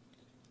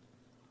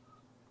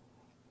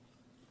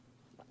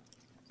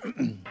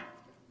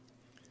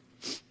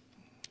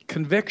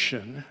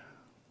 Conviction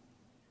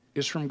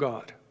is from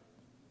God.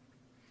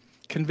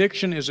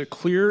 Conviction is a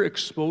clear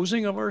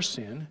exposing of our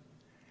sin,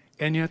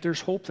 and yet there's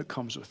hope that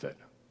comes with it.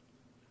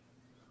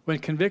 When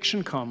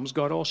conviction comes,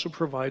 God also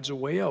provides a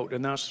way out,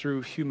 and that's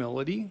through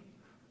humility,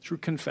 through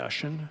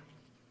confession,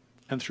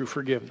 and through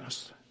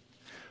forgiveness.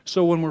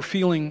 So when we're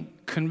feeling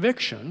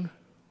conviction,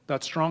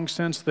 that strong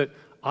sense that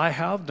I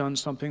have done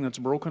something that's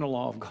broken a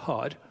law of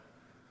God,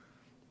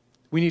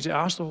 we need to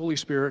ask the Holy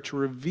Spirit to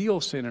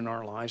reveal sin in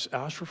our lives,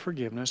 ask for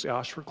forgiveness,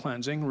 ask for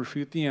cleansing,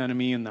 refute the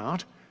enemy in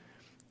that,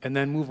 and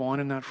then move on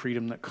in that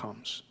freedom that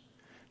comes.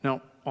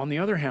 Now, on the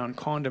other hand,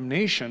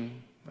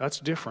 condemnation,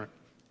 that's different.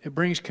 It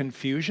brings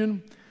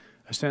confusion,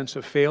 a sense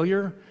of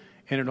failure,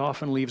 and it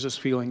often leaves us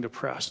feeling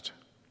depressed.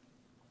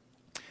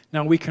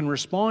 Now, we can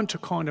respond to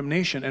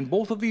condemnation, and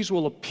both of these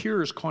will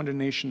appear as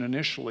condemnation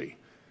initially.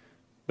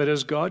 But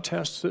as God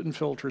tests it and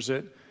filters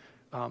it,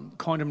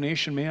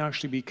 condemnation may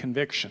actually be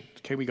conviction.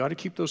 Okay, we got to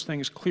keep those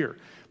things clear.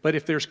 But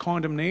if there's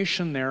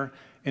condemnation there,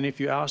 and if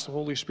you ask the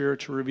Holy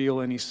Spirit to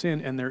reveal any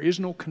sin, and there is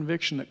no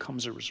conviction that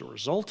comes as a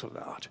result of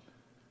that,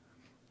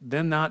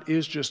 then that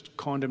is just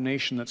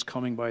condemnation that's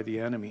coming by the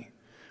enemy.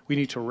 We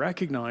need to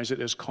recognize it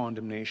as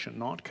condemnation,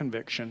 not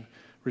conviction,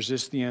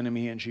 resist the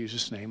enemy in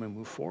Jesus' name, and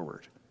move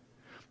forward.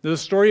 The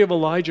story of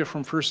Elijah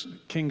from 1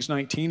 Kings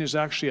 19 is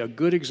actually a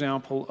good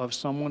example of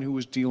someone who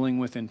was dealing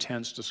with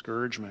intense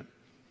discouragement.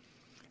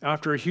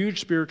 After a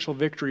huge spiritual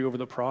victory over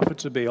the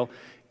prophets of Baal,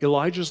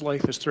 Elijah's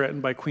life is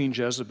threatened by Queen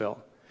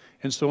Jezebel.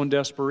 And so in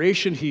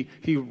desperation,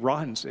 he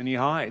runs and he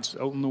hides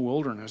out in the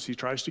wilderness. He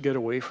tries to get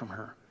away from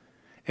her.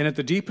 And at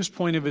the deepest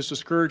point of his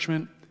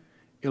discouragement,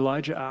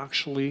 Elijah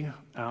actually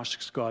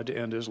asks God to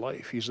end his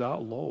life. He's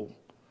that low.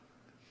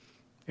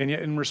 And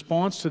yet in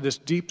response to this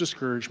deep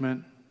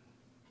discouragement,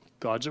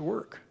 God's at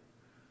work.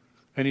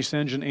 And he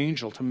sends an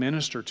angel to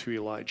minister to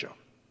Elijah.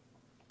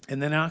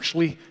 And then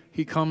actually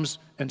he comes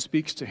and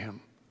speaks to him.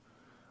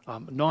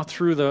 Not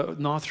through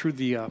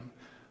the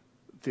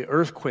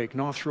earthquake,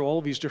 not through all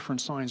these different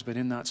signs, but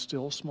in that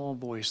still small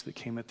voice that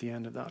came at the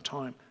end of that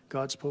time.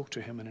 God spoke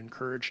to him and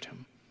encouraged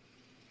him.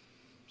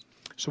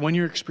 So when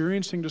you're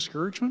experiencing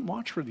discouragement,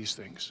 watch for these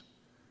things.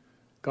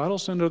 God will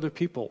send other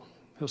people.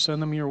 He'll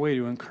send them your way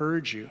to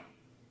encourage you.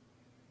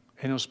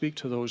 And he'll speak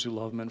to those who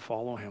love him and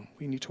follow him.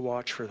 We need to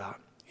watch for that.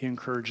 He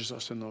encourages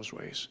us in those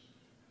ways.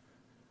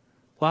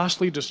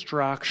 Lastly,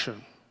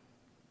 distraction.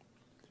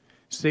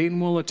 Satan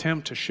will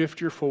attempt to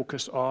shift your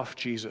focus off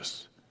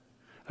Jesus.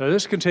 Now,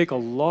 this can take a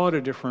lot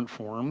of different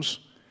forms.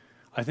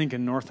 I think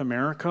in North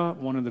America,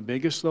 one of the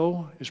biggest,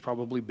 though, is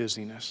probably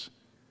busyness.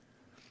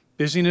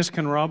 Busyness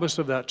can rob us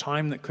of that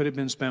time that could have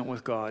been spent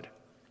with God.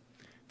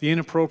 The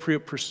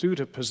inappropriate pursuit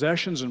of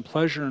possessions and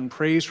pleasure and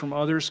praise from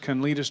others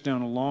can lead us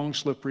down a long,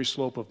 slippery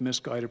slope of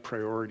misguided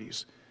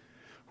priorities.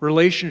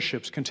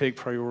 Relationships can take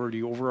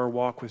priority over our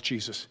walk with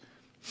Jesus.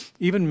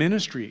 Even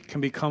ministry can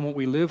become what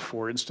we live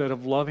for instead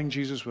of loving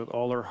Jesus with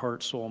all our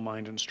heart, soul,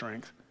 mind, and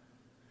strength.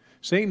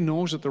 Satan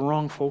knows that the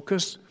wrong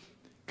focus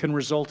can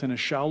result in a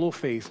shallow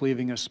faith,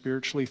 leaving us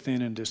spiritually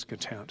thin and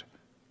discontent.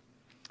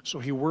 So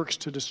he works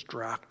to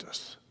distract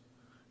us.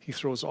 He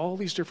throws all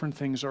these different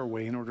things our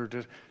way in order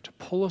to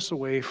pull us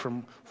away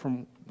from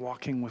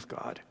walking with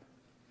God.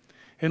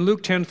 In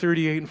Luke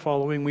 10:38 and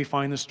following, we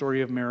find the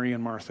story of Mary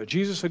and Martha.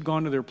 Jesus had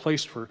gone to their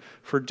place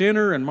for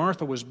dinner, and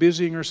Martha was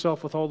busying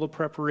herself with all the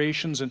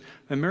preparations, and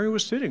Mary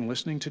was sitting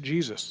listening to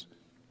Jesus.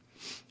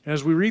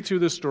 As we read through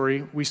this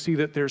story, we see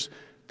that there's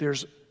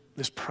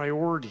this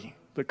priority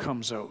that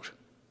comes out.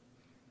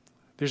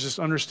 There's this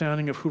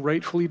understanding of who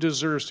rightfully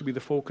deserves to be the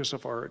focus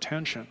of our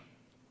attention.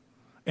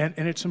 And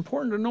it's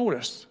important to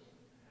notice,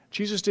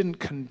 Jesus didn't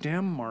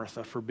condemn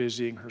Martha for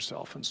busying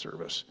herself in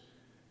service.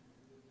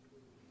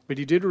 But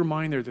he did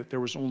remind her that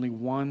there was only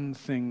one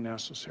thing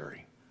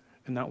necessary,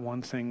 and that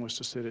one thing was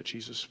to sit at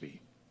Jesus'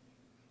 feet.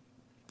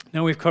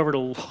 Now we've covered a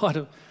lot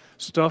of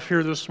stuff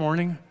here this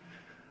morning.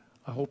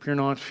 I hope you're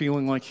not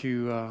feeling like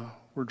you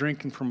were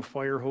drinking from a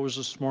fire hose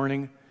this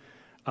morning.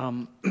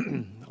 A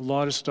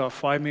lot of stuff.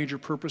 5 major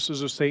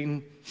purposes of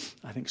Satan.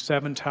 I think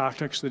 7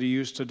 tactics that he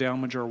used to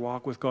damage our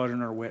walk with God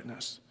and our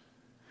witness.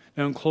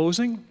 Now in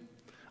closing,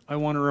 I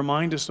want to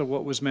remind us of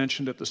what was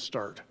mentioned at the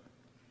start.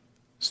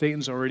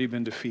 Satan's already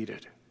been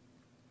defeated.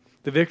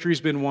 The victory's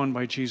been won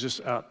by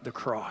Jesus at the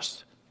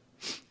cross.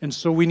 And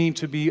so we need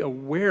to be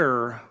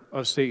aware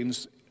of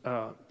Satan's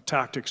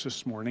tactics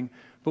this morning,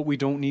 but we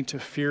don't need to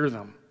fear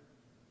them.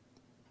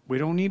 We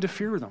don't need to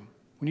fear them.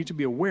 We need to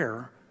be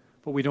aware,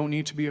 but we don't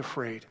need to be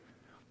afraid,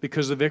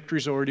 because the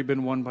victory's already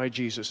been won by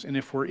Jesus. And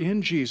if we're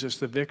in Jesus,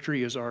 the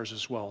victory is ours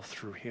as well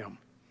through him.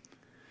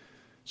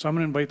 So I'm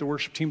going to invite the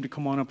worship team to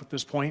come on up at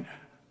this point.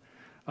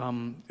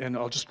 And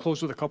I'll just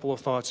close with a couple of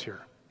thoughts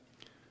here.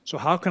 So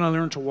how can I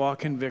learn to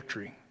walk in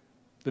victory?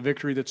 The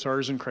victory that's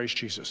ours in Christ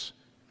Jesus.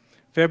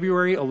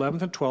 February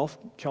 11th and 12th,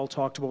 Kel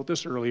talked about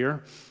this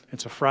earlier.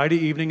 It's a Friday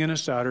evening and a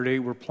Saturday.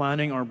 We're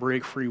planning our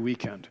break-free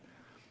weekend.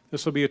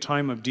 This will be a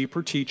time of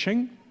deeper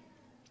teaching,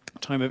 a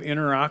time of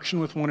interaction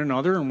with one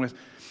another and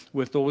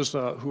with those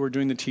who are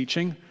doing the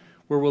teaching.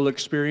 where we'll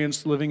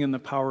experience living in the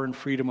power and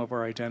freedom of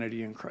our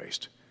identity in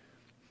Christ.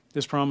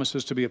 This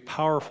promises to be a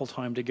powerful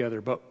time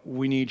together, but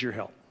we need your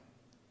help.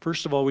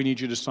 First of all, we need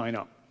you to sign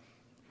up.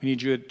 We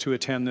need you to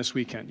attend this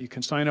weekend. You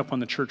can sign up on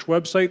the church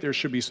website. There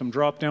should be some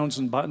drop-downs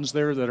and buttons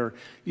there that are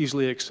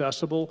easily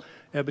accessible.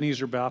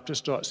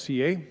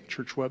 EbenezerBaptist.ca,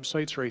 church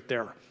website's right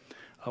there.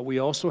 We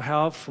also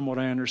have, from what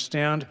I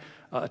understand,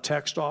 a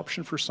text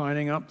option for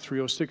signing up,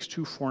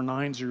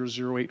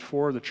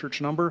 306-249-0084, the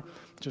church number.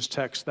 Just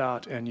text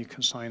that and you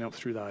can sign up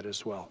through that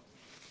as well.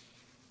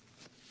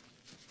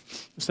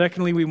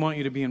 Secondly, we want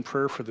you to be in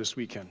prayer for this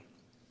weekend.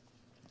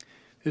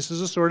 This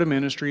is a sort of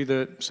ministry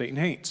that Satan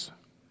hates.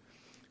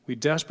 We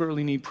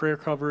desperately need prayer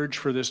coverage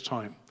for this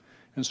time.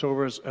 And so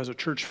as a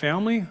church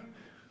family,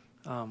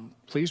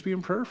 please be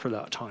in prayer for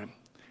that time.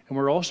 And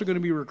we're also going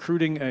to be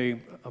recruiting a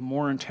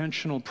more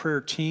intentional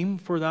prayer team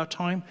for that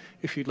time.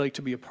 If you'd like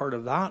to be a part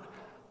of that,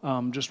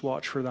 just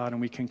watch for that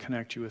and we can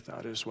connect you with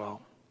that as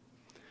well.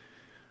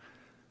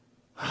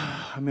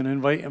 I'm going to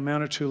invite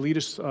Amanda to lead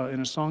us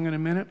in a song in a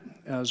minute.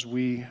 As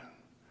we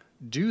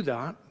do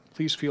that,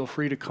 please feel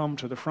free to come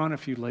to the front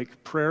if you'd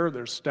like prayer.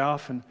 There's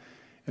staff and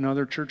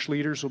other church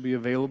leaders will be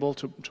available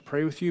to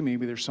pray with you.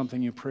 Maybe there's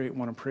something you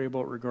want to pray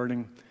about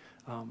regarding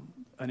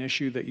an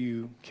issue that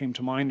you came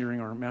to mind during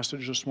our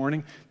message this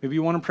morning. Maybe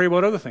you want to pray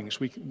about other things.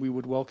 We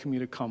would welcome you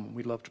to come.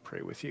 We'd love to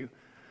pray with you.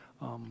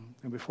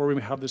 And before we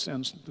have this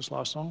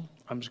last song,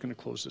 I'm just going to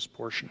close this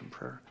portion in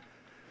prayer.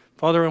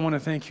 Father, I want to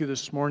thank you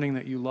this morning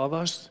that you love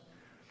us,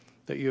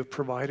 that you have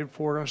provided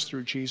for us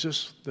through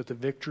Jesus, that the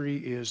victory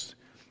is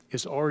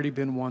already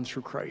been won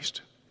through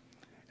Christ.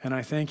 And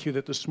I thank you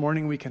that this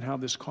morning we can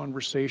have this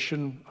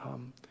conversation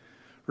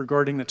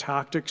regarding the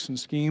tactics and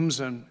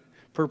schemes and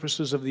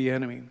purposes of the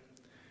enemy.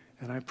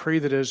 And I pray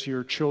that as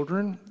your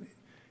children,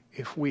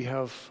 if we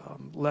have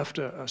left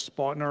a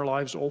spot in our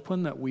lives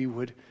open, that we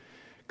would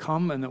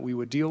come and that we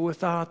would deal with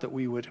that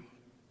we would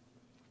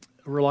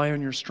rely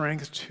on your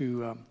strength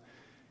to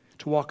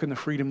walk in the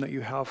freedom that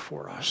you have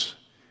for us.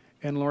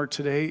 And Lord,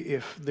 today,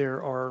 if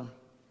there are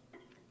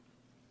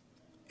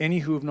any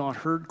who have not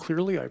heard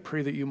clearly, I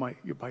pray that you might,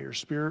 by your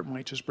Spirit,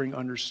 might just bring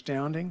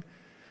understanding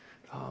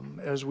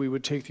as we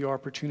would take the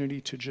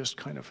opportunity to just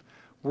kind of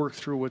work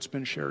through what's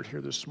been shared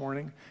here this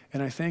morning.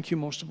 And I thank you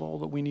most of all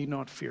that we need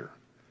not fear,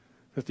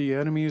 that the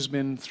enemy has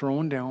been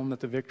thrown down,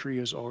 that the victory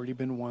has already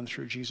been won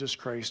through Jesus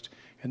Christ,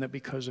 and that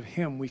because of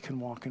him we can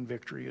walk in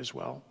victory as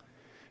well.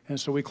 And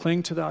so we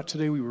cling to that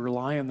today. We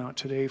rely on that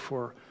today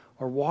for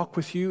our walk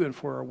with you and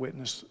for our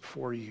witness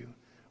for you.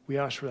 We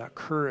ask for that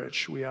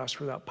courage. We ask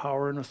for that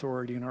power and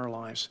authority in our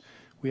lives.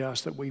 We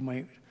ask that we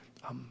might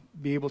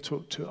be able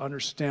to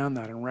understand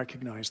that and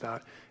recognize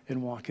that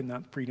and walk in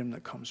that freedom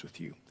that comes with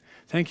you.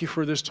 Thank you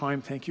for this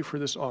time. Thank you for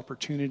this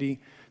opportunity.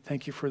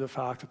 Thank you for the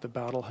fact that the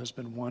battle has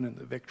been won and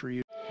the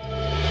victory.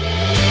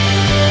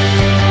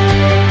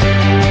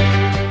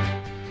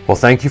 Well,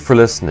 thank you for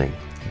listening.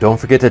 Don't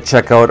forget to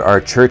check out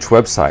our church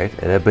website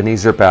at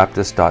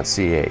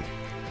EbenezerBaptist.ca.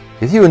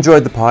 If you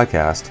enjoyed the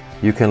podcast,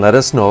 you can let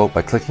us know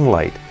by clicking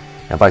like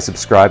and by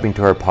subscribing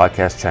to our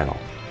podcast channel.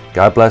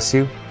 God bless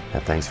you,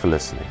 and thanks for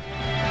listening.